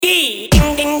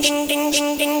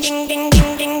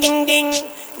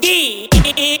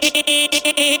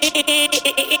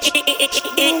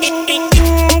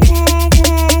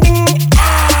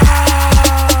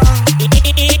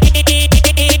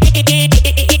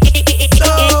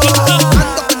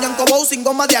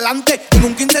En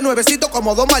un 15 nuevecito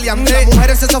como dos maleantes. Las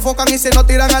mujeres se sofocan y se nos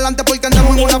tiran adelante porque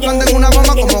andamos en una planta en una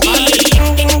goma como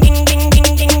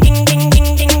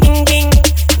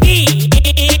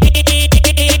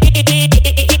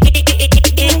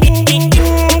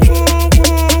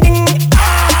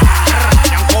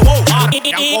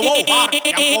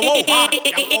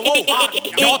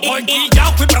Yo estoy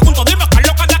guillao y pregunto, dime qué es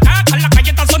lo que de acá. En la calle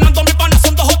están sonando mis panas,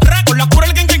 son 2 o 3. Con la cura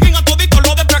el gang a todito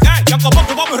lo despegué. Ya como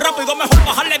que va muy rápido, mejor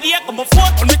bajarle 10 como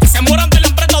foto. No es que se mueran del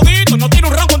hambre todito. No tiro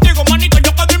un round contigo, manito,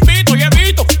 yo que te invito y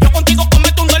evito. Yo contigo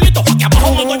cometo un delito. Aquí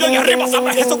abajo mando yo y arriba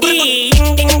sabe Jesucristo.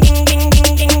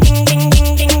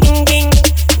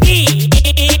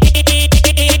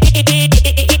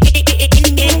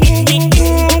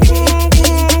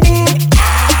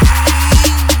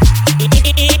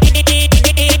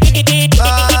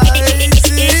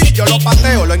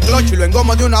 Y lo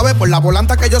engomo de una vez por la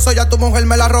volanta que yo soy. Ya tu mujer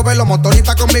me la robé. Los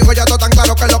motoristas conmigo ya todo tan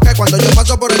claro que lo que. Cuando yo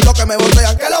paso por el bloque me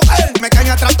voltean. ¿Qué lo que? Me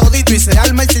caen atrás todito y se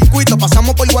arma el circuito.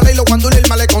 Pasamos por Iguala y los guandules y el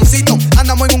maleconcito.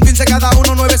 Andamos en un 15 cada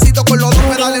uno, nuevecito. Con los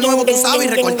 2 pedales nuevos, tú sabes, y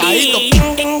recortadito.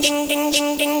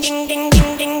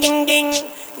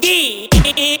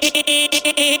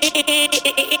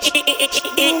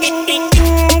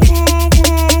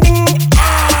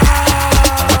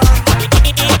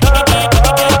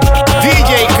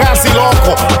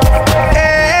 DJKAZZYLOKO.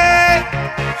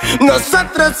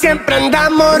 Nosotros siempre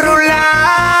andamos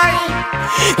rular,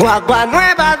 guagua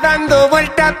nueva dando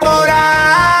vueltas por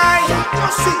ahí.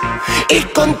 Y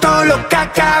con todos los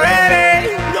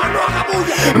cacaberes,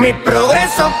 mi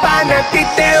progreso pana a ti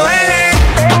te duele.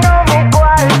 Tengo mi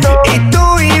cuarto y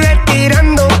tú vives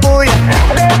tirando puya.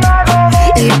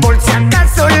 Y por si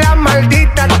acaso la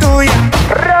maldita tuya.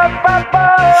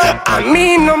 A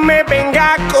mí no me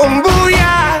venga con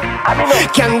bulla,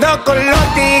 que ando con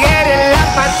los tigres en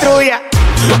la patrulla.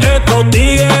 Estos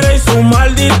tigres y su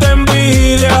maldita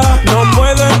envidia no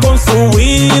pueden con su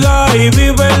vida y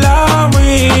vive la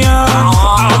mía.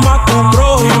 Ama a tu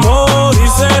prójimo,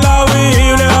 dice la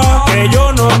Biblia, que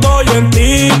yo no estoy en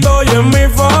ti, estoy en mi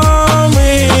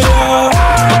familia.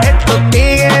 Estos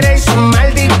tigres y su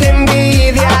maldita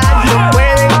envidia no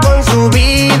pueden con su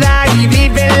vida y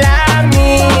vive la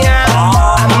mía.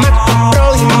 Ama a tu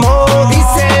prójimo,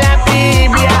 dice la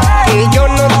Biblia, que yo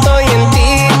no estoy en ti,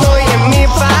 estoy en mi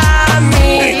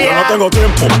familia. Yo no tengo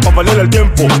tiempo pa' perder el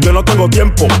tiempo. Yo no tengo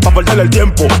tiempo pa' perder el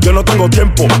tiempo. Yo no tengo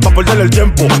tiempo pa' perder el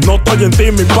tiempo. No estoy en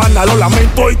ti, mi pana, lo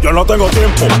lamento. Y yo no tengo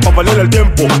tiempo pa' perder el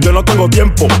tiempo. Yo no tengo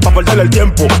tiempo pa' perder el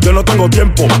tiempo. Yo no tengo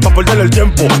tiempo pa' perder el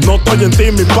tiempo. No estoy en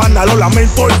ti, mi pana, lo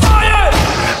lamento.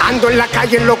 Ando en la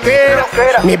calle en loquera,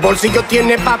 mi bolsillo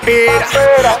tiene papera.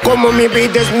 Como mi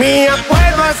vida es mía,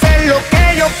 puedo hacer lo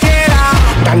que yo quiera.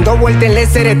 Dando vuelta en el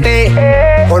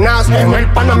SRT, con as en el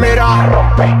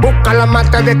Panamera. Busca la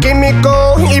mata de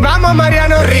químico y vamos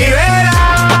Mariano Rivera.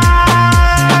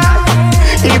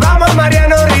 Y vamos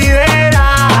Mariano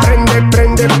Rivera. Prende,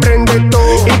 prende, prende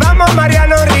todo. Y vamos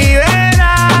Mariano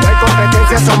Rivera. No hay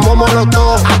competencia, somos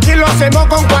molotov. Aquí lo hacemos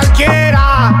con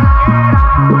cualquiera.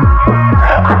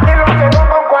 Aquí lo hacemos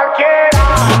con cualquiera.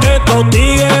 Estos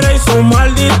tigres y su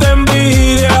maldita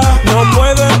envidia no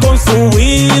pueden con su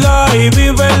vida y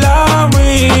vive la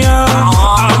mía.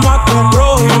 Ama a tu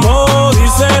prójimo,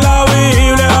 dice la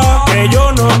Biblia, que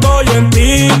yo no estoy en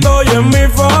ti, estoy en mi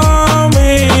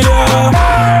familia.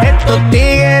 Estos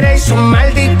tigres y su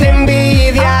maldita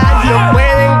envidia no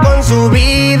pueden con su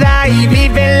vida y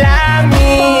vive la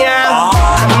mía.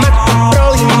 Ama a tu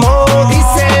prójimo,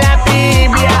 dice la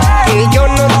Biblia, que yo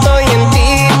no estoy en ti,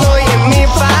 estoy en mi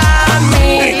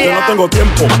familia. Yo no tengo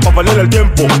tiempo pa' perder el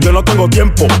tiempo. Yo no tengo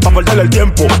tiempo pa' perder el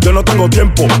tiempo. Yo no tengo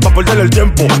tiempo pa' perder el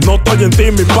tiempo. No estoy en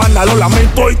ti, mi pana, lo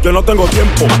lamento. Y yo no tengo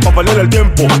tiempo pa' perder el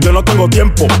tiempo. Yo no tengo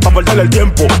tiempo pa' perder el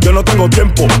tiempo. Yo no tengo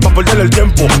tiempo pa' perder el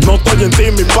tiempo. No estoy en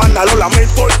ti, mi pana, lo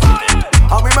lamento.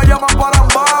 A mí me llaman para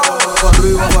abajo. Para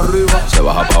arriba, para arriba. Se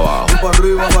baja para abajo. Para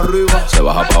arriba, para arriba. Se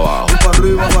baja para abajo. Para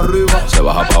arriba, para arriba. Se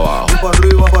baja para abajo. Para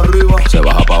arriba, para arriba. Se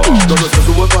baja para abajo. Donde se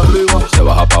sube para arriba. Se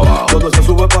baja para abajo. Donde se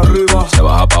sube para arriba. Se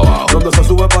baja para abajo. Donde se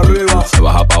sube para arriba. Se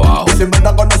baja para abajo. Y se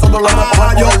inventan con nosotros los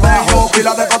rapos. Yo dejo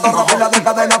pila de cotorra, pila de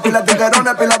cadena, pila de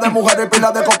tiguerones, pila de mujeres,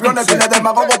 pila de copiones, pila de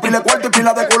magogos, pila de cuarto y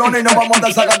pila de culones. Y nos vamos a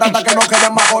dar sacatata que no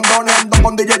queden más condones. Ando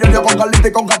con DJ, yo con Carlita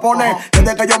y con Capones.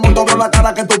 Desde que yo monto veo la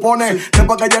cara que tú pones.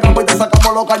 Después que llegamos y te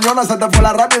sacamos los cañones, se te fue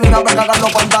la rabia y de una vez cagar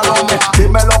los pantalones.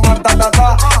 Dímelo, manta,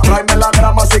 tata, tráeme la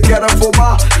grama si quieres.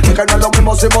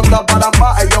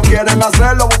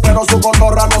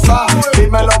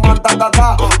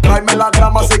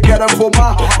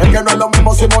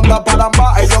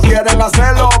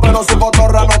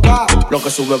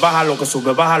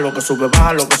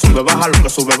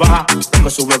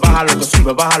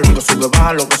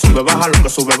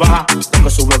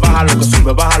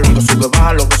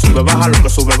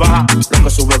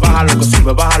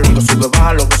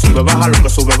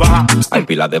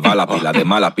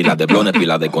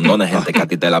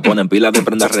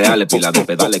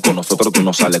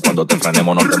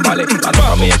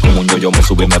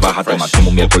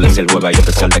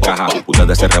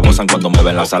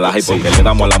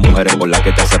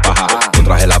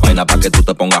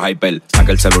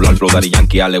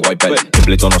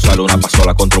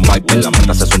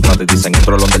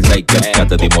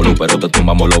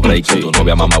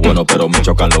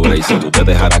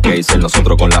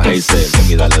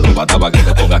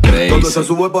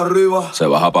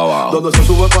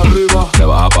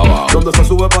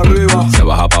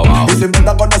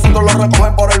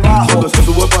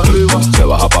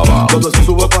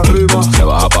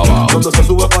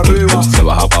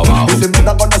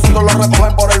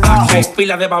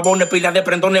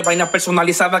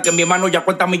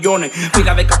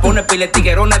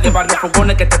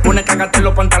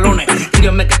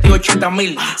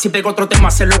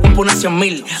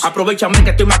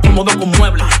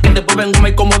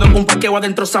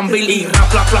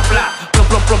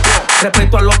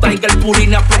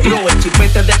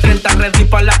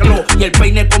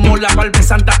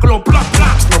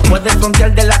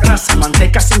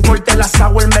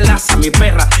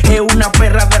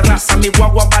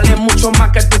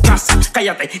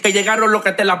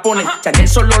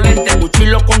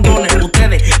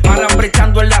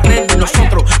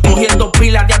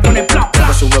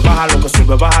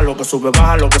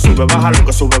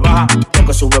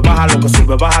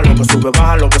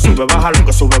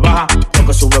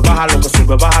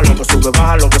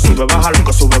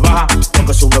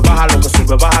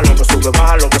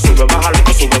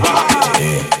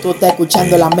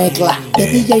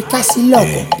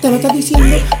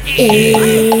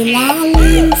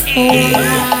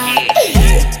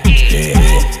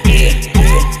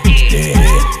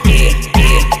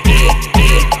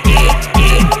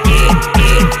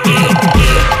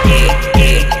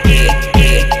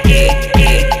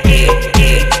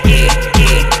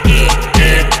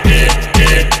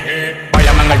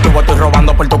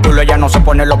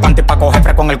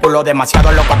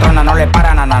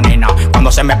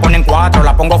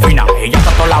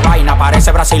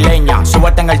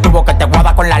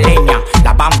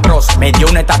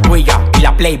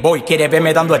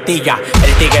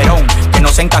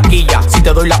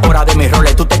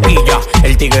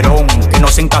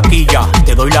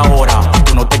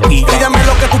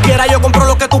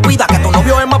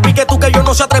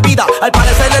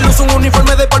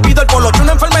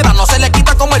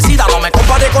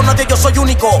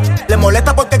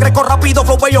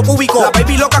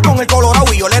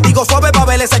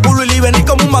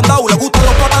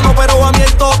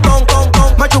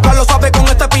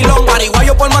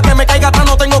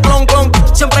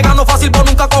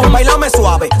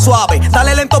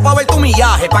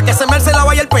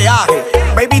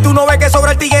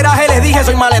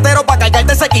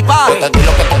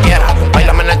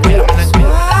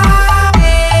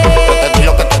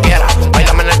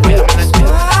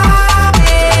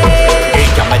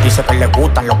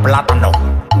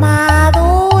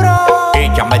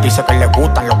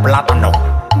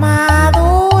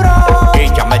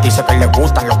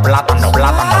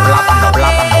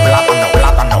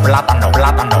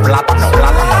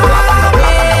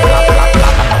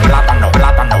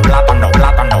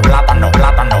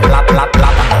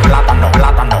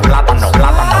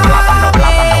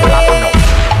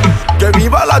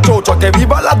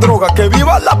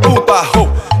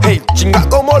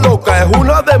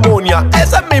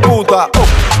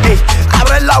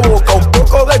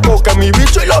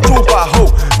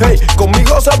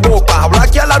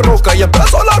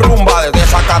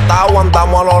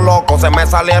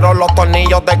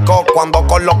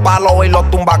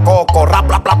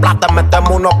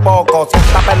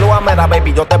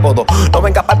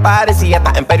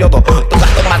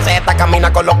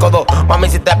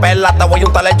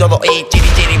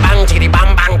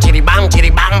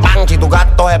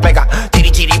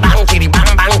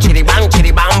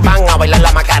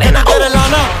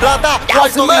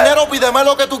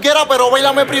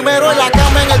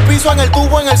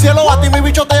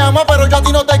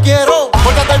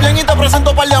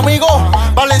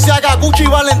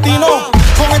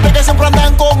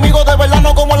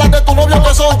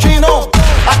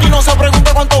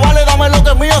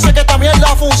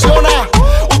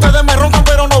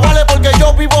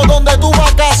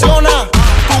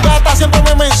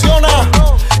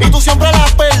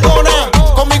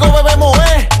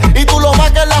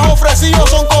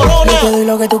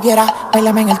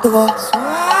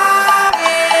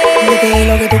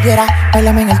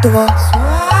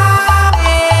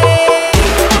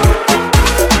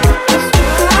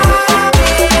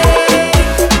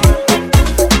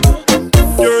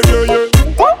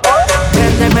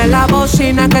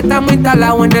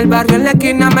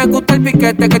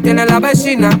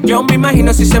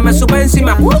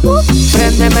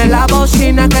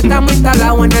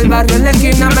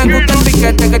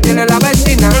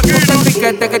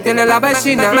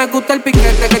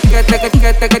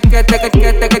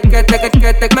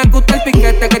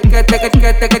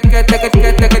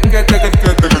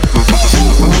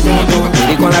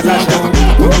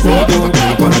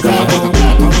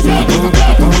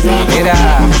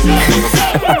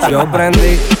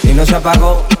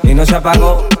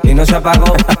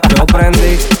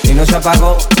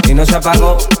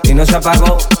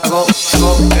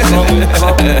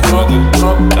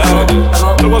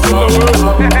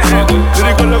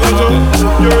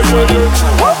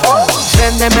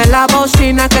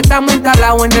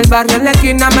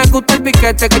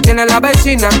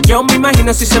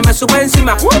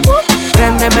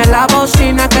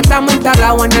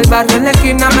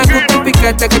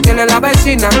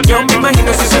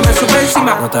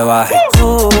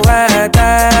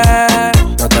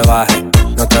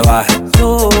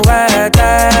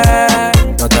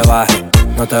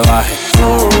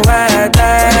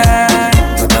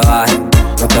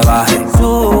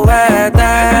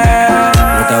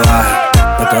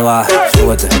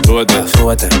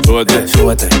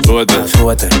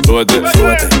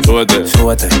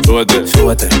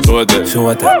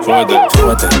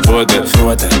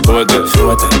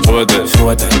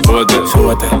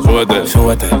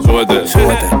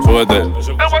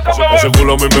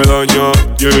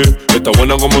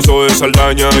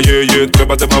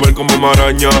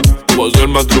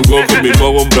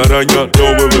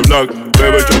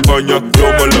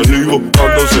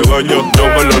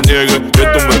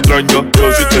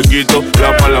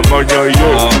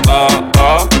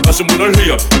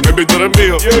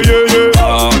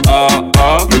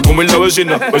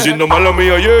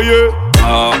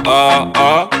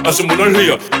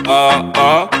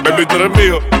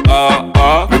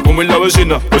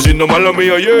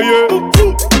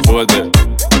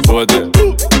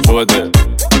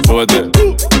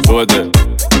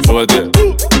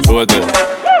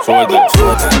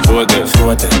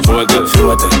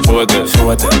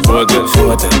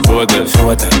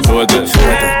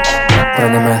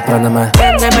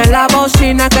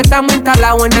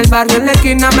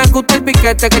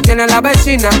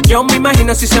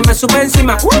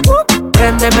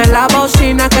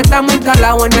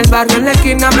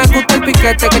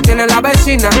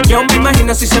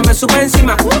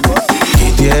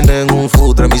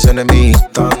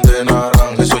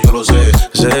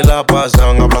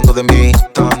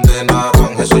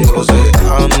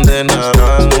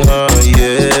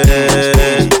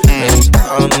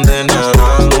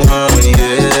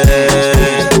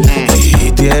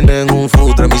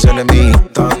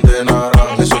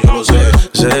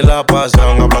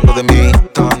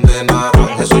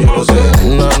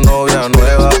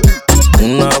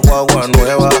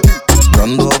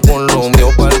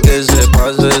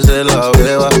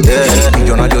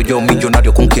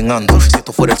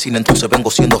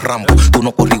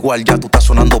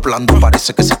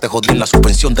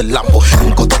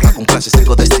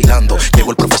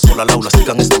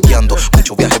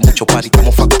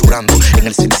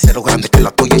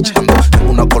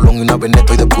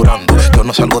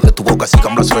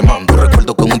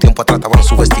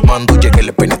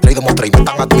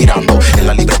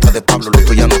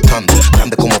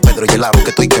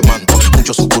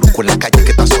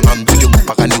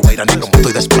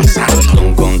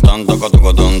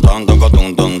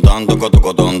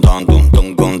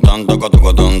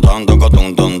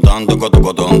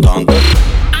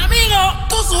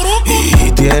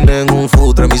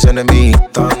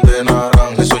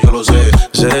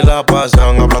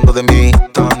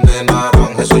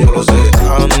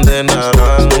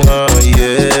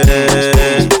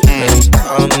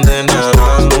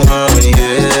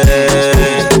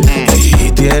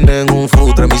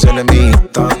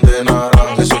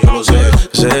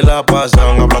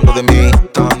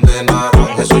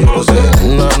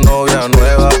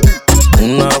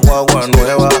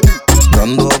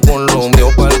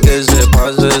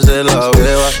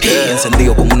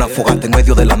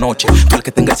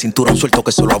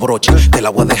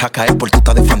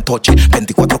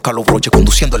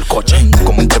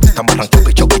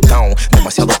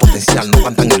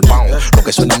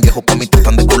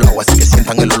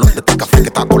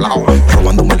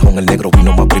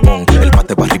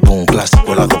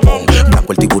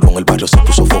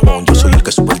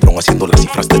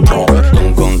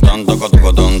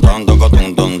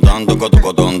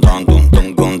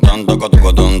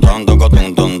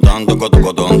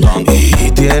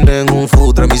 Y tienen un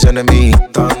futre mis enemigos,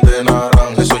 tan de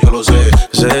naranja, eso yo lo sé.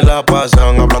 Se la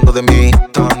pasan hablando de mí,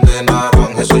 tan de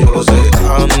naranja, eso yo lo sé.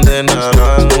 Tan de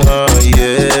naranja,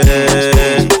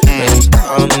 yeah.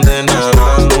 Tan de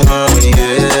naranja,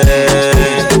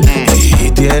 yeah.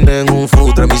 Y tienen un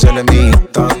futre mis enemigos,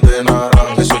 tan de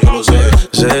naranja, eso yo lo sé.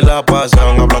 Se la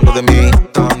pasan hablando de mí,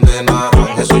 tan de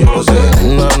naranja, eso yo lo sé.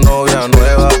 Una novia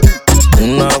nueva,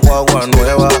 una guagua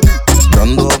nueva,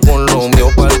 dando con lo mío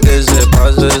para que se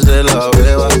pase, se la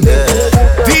beba, yeah.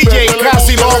 DJ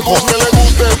Kazzyloko. Se le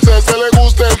gusta el C, se le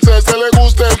gusta el C, se le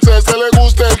gusta el C, se le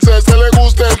gusta el C, se le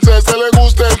gusta el C, se le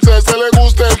gusta el C, se le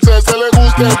gusta el C, se le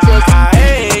gusta el C. A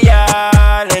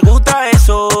ella le gusta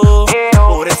eso,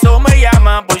 por eso me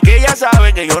llama, porque ella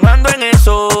sabe que yo no ando en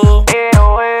eso.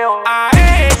 A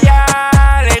ella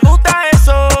le gusta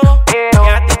eso, y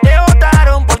a ti te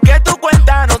votaron porque tu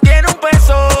cuenta no tiene un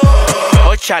peso.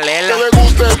 Oh, chalela. Se le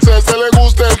gusta el C, se le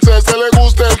gusta el C, se le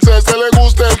gusta el C, se le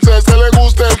gusta el C, se le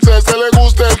gusta el C, se le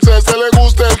gusta el C, se le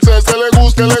gusta el C, se le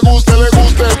gusta, le gusta, le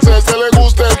gusta el C, se le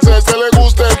gusta el C, se le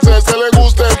gusta el C, se le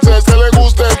gusta el C, se le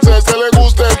gusta el C, se le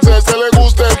gusta el C, se le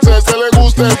gusta el C, se le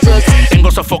gusta el C.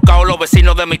 Tengo sofocados los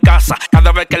vecinos de mi casa.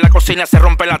 Cada vez que en la cocina se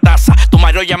rompe la taza. Tu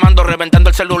marido llamando, reventando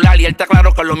el celular. Y él está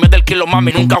claro que lo mío del kilo,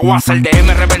 mami, nunca guasa. El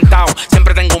DM reventado,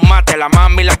 siempre tengo un mate. La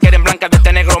mami la quieren blanca de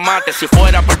este negro mate. Si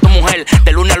fuera por tu mujer,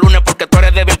 de lunes a lunes, porque tú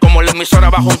eres débil como la emisora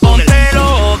bajo un túnel. Ponte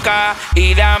loca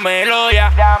y dámelo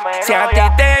ya. Si a ti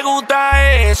te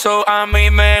gusta eso, a mí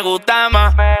me gusta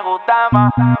más.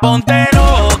 Ponte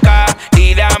loca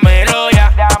y dámelo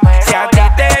ya. Si a ti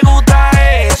te gusta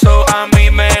eso, a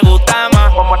mí me gusta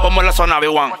más. Como en la zona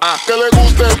B1. Se le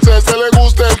gusta el C, se le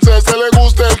gusta el C, se le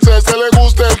gusta el C, se le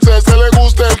gusta el C, se le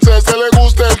gusta el C, se le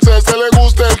gusta el C, se le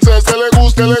gusta el C, se le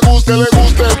gusta, le gusta, le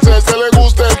gusta el C, se le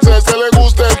gusta el C, se le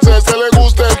gusta el C, se le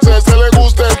gusta el C, se le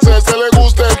gusta el C, se le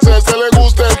gusta el C, se le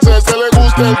gusta el C, se le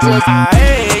gusta el C. A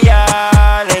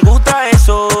ella le gusta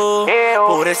eso,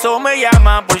 por eso me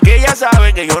llama, porque ella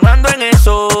sabe que yo no ando en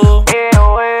eso.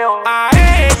 A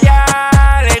ella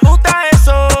le gusta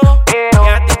eso, y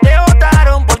a ti te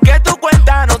votaron porque tu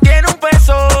cuenta no tiene un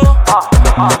peso.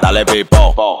 Dale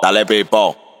pipo, dale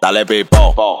pipo, dale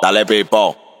pipo, dale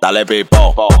pipo, dale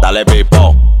pipo, dale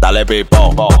pipo, dale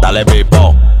pipo, dale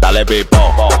pipo, dale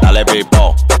pipo, dale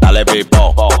pipo, dale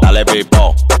pipo, dale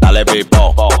pipo, dale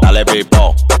pipo, dale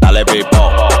pipo, dale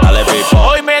pipo, dale pipo.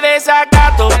 Hoy me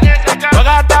desacato, voy a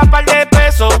gastar par de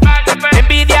pesos.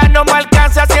 Envidia no me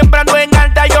alcanza, siempre ando en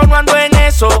alta, yo no ando en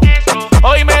eso.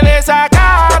 Hoy me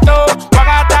desacato, voy a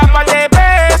gastar par de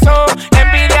pesos.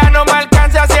 Envidia no me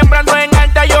alcanza, siempre ando en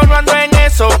alta, yo no ando en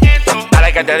eso.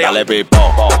 Dale que te digo. Dale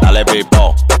pipo, dale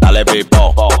pipo, dale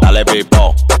pipo, dale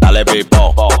pipo, dale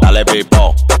pipo, dale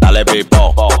pipo, dale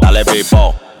pipo, dale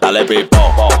pipo, dale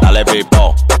pipo, dale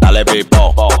pipo, dale pipo,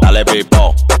 dale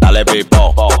pipo, dale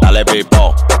pipo, dale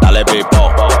pipo, dale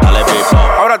pipo, dale pipo.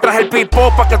 Ahora traje el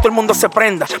pipo pa' que todo el mundo se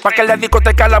prenda, pa' que en la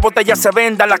discoteca la botella se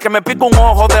venda. La que me pica un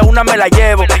ojo de una me la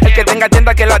llevo. El que tenga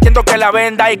tienda que la atiendo que la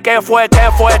venda. ¿Y qué fue? ¿Qué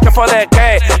fue? ¿Qué fue de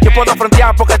qué? Yo puedo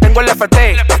frontear porque tengo el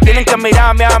FT. Tienen que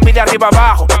mirarme a mí de arriba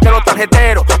abajo, de los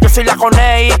tarjeteros. Yo soy la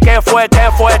Coney. ¿Y qué fue? ¿Qué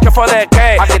fue? ¿Qué fue de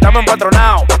qué? Aquí estamos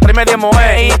empatronados, tráeme de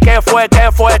moe. ¿Y qué fue?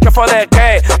 ¿Qué fue? ¿Qué fue de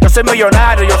qué? Yo soy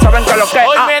millonario, yo saben que lo que.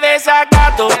 Hoy me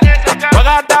desacato, voy a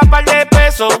gastar par de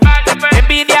pesos.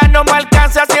 Envidia no me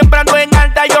alcanza, siempre ando en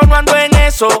alta, yo no ando en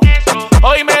eso.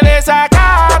 Hoy me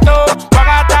desacato, voy a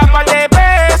gastar par de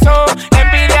pesos.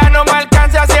 Envidia no me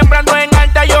alcanza, siempre ando en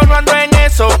alta, yo no ando en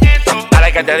eso.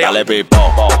 Dale que te digo. Dale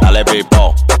pipo, dale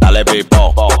pipo, dale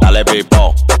pipo, dale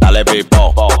pipo, dale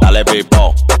pipo, dale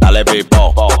pipo, dale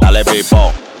pipo, dale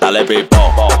pipo, dale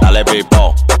pipo, dale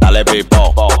pipo, dale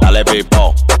pipo, dale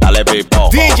pipo, dale pipo.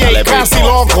 DJ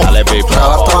Kazzyloko. Dale pipo.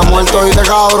 Ya está muerto y te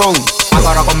cabrón.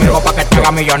 Agora conmigo pa' que te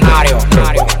haga millonario.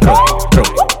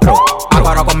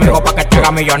 Agora conmigo pa' que te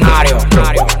haga millonario.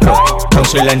 Un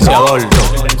silenciador.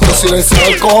 Tu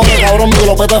silenciador cojones, cabrón, mi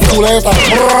lo peta fuleta.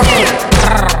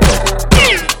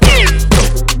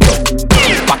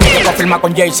 Pa' que yo confirma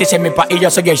con Jay-Z, si en mi país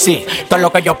yo soy Jay-Z. Todo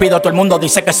lo que yo pido, todo el mundo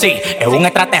dice que sí. Es un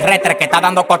extraterrestre que está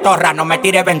dando cotorra. No me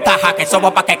tires ventaja, que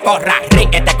sobo pa' que corra.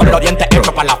 Ríete con los dientes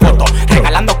hechos pa' la foto.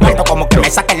 Regalando cuartos como que me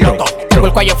saque el loto. Tengo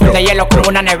el cuello full de hielo como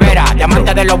una nevera.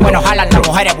 Diamantes de los buenos jalan, las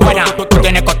mujeres buenas. Tú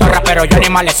tienes cotorra, pero yo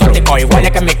animal exótico. Igual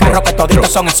es que mis carros que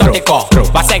toditos son exóticos.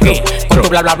 Va a seguir con tu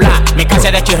bla bla bla. Mi casa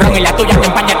es de chirrón y la tuya te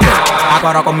empañeta.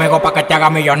 Agora conmigo pa' que te haga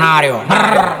millonario.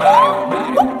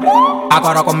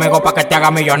 Agora conmigo pa' que te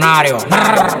haga millonario.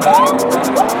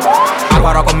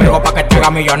 Agora conmigo pa' que te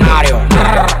haga millonario.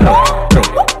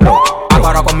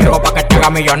 Agora conmigo pa' que te haga haga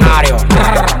millonario.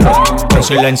 Un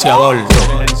silenciador.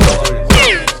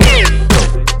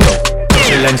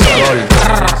 Silenciador.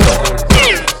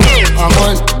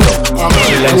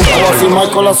 Voy a firmar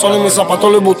con la Sony, mis zapatos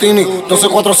Louis Butini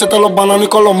 1247 los bananos y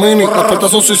con los mini. La puerta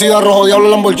son suicidas, rojo diablo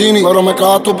Lamborghini. Pero me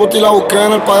clava tu puta y la busqué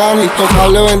en el Pagani.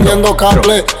 Tocarle vendiendo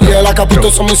cable y el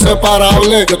acapito son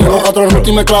inseparables. Yo tengo 4 rutas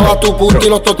y me clava tu puta. Y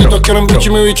los totitos quieren bicho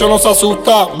y mi bicho no se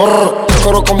asusta. Brr,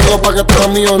 coro conmigo pa' que te hagas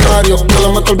millonario. Yo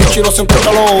le meto el bicho y lo siento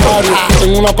a los ovarios.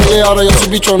 Tengo una pelea, ahora yo soy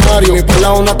bichonario. Mi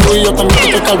pelea es una cruz y yo también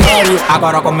estoy el calvario.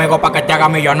 Acoro conmigo pa' que te haga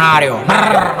millonario.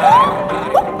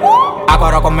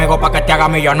 Acoro conmigo pa' que te haga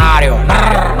millonario.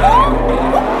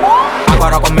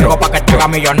 Acoro conmigo pa' que te haga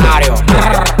millonario.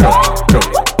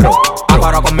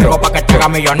 Acoro conmigo pa' que te haga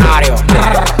millonario.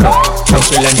 Un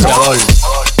silenciador.